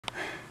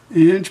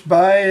Inch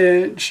by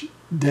inch,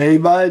 day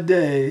by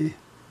day,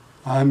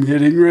 I'm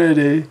getting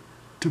ready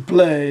to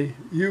play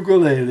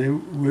ukulele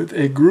with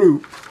a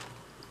group.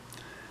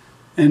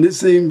 And it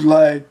seems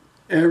like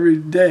every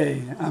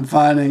day I'm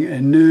finding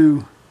a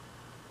new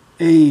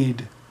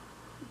aid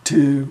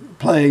to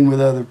playing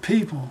with other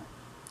people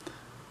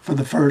for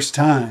the first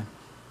time.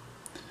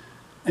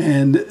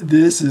 And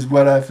this is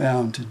what I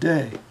found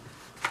today.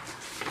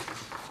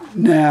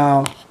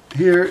 Now,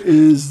 here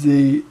is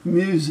the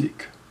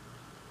music.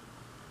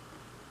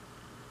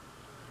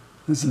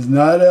 This is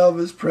not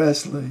Elvis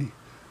Presley,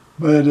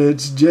 but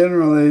it's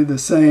generally the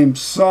same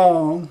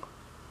song.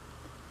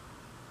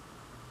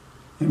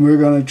 And we're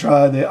going to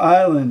try the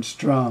island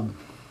strum.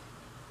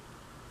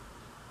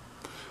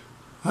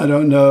 I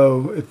don't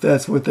know if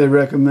that's what they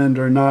recommend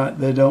or not.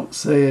 They don't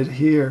say it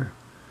here.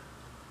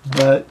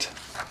 But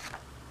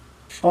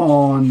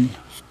on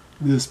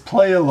this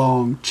play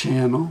along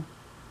channel,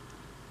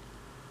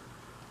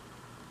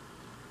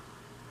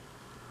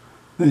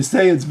 they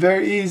say it's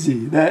very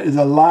easy. That is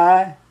a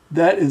lie.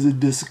 That is a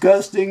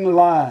disgusting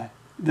lie.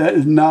 That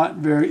is not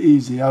very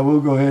easy. I will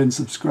go ahead and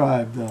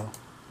subscribe though.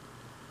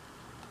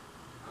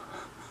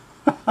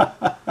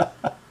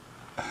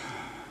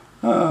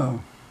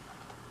 Oh.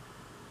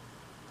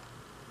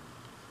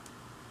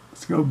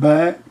 Let's go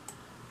back.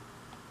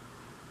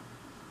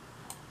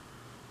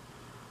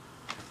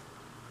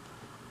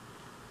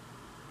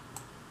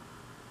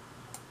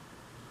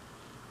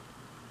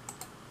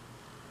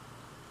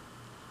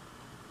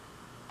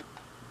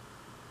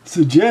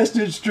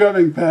 Suggested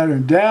strumming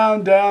pattern,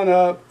 down, down,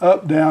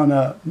 up, down,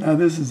 up. Now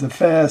this is a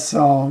fast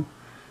song,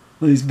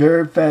 at least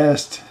very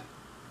fast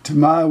to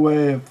my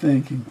way of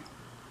thinking.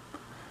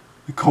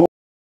 The chord.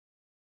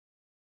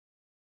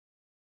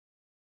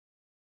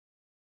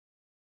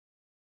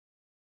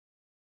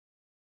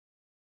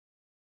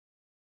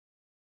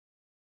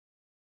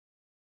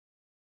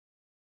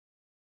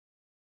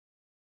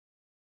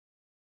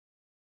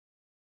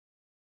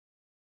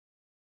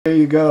 There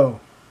you go.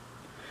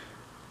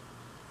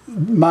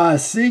 My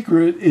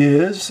secret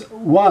is,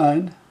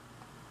 one,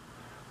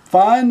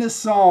 find the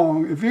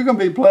song. If you're going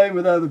to be playing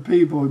with other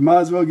people, you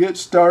might as well get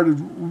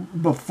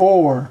started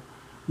before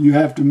you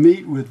have to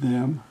meet with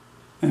them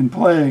and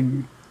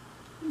playing.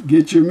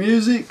 Get your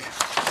music,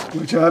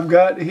 which I've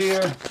got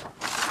here,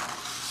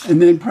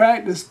 and then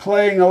practice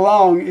playing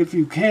along if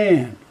you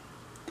can.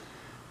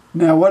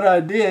 Now what I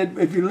did,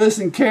 if you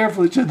listen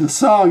carefully to the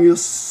song, you'll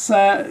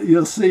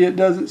see it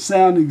doesn't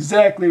sound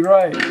exactly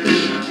right.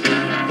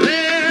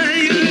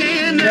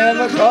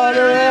 Never caught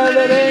her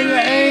everything,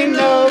 ain't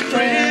no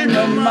friend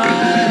of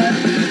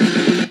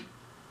mine.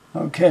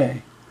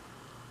 Okay,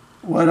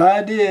 what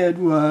I did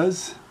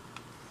was,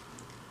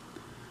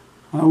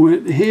 I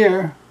went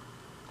here,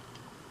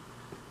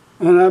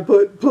 and I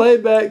put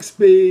playback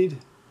speed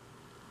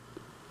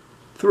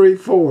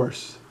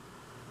 3/4.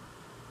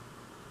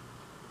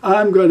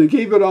 I'm going to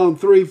keep it on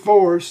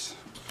 3/4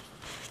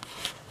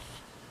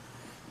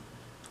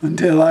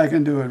 until I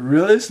can do it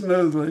really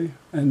smoothly,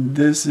 and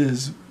this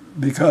is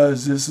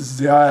because this is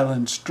the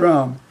island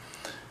strum.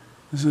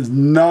 This is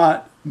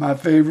not my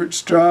favorite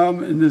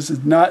strum, and this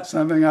is not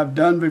something I've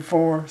done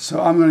before, so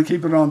I'm going to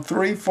keep it on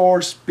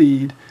 3/4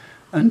 speed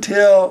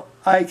until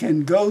I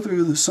can go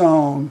through the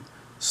song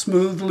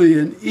smoothly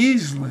and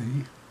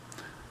easily,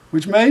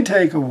 which may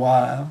take a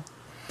while,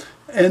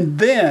 and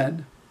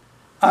then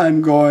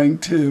I'm going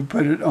to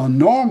put it on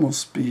normal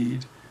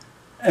speed,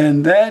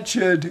 and that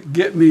should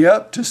get me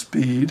up to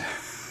speed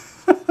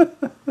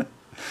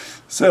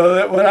so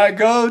that when I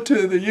go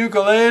to the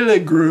ukulele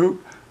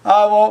group,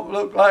 I won't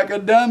look like a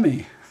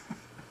dummy.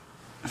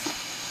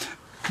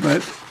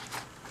 But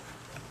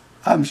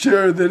I'm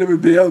sure that it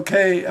would be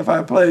okay if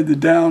I played the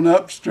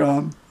down-up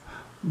strum,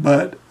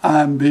 but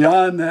I'm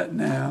beyond that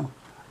now.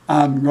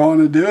 I'm going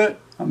to do it.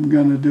 I'm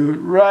going to do it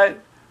right.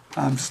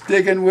 I'm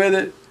sticking with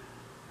it.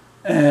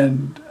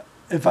 And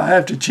if I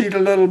have to cheat a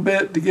little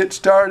bit to get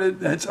started,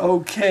 that's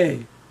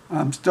okay.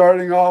 I'm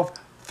starting off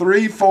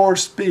 3/4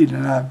 speed,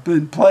 and I've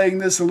been playing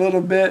this a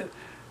little bit,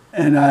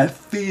 and I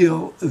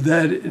feel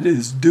that it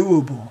is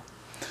doable.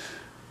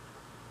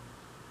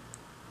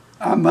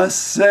 I must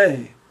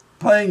say,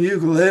 playing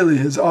ukulele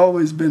has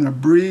always been a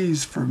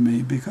breeze for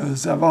me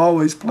because I've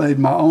always played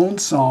my own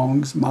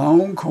songs, my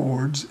own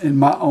chords, and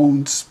my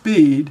own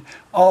speed,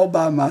 all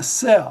by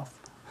myself.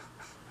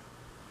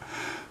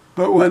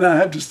 But when I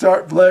have to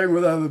start playing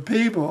with other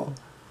people,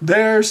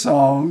 their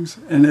songs,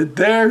 and at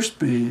their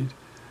speed,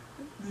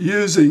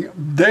 using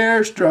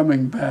their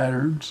strumming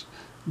patterns,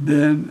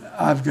 then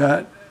I've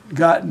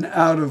gotten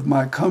out of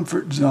my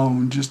comfort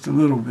zone just a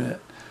little bit.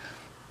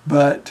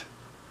 But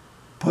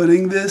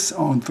putting this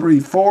on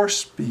 3/4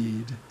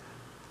 speed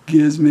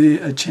gives me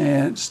a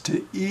chance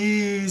to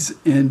ease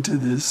into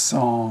this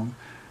song.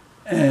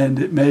 And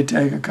it may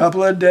take a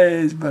couple of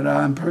days, but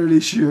I'm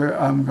pretty sure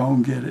I'm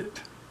going to get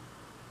it.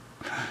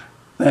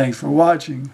 Thanks for watching.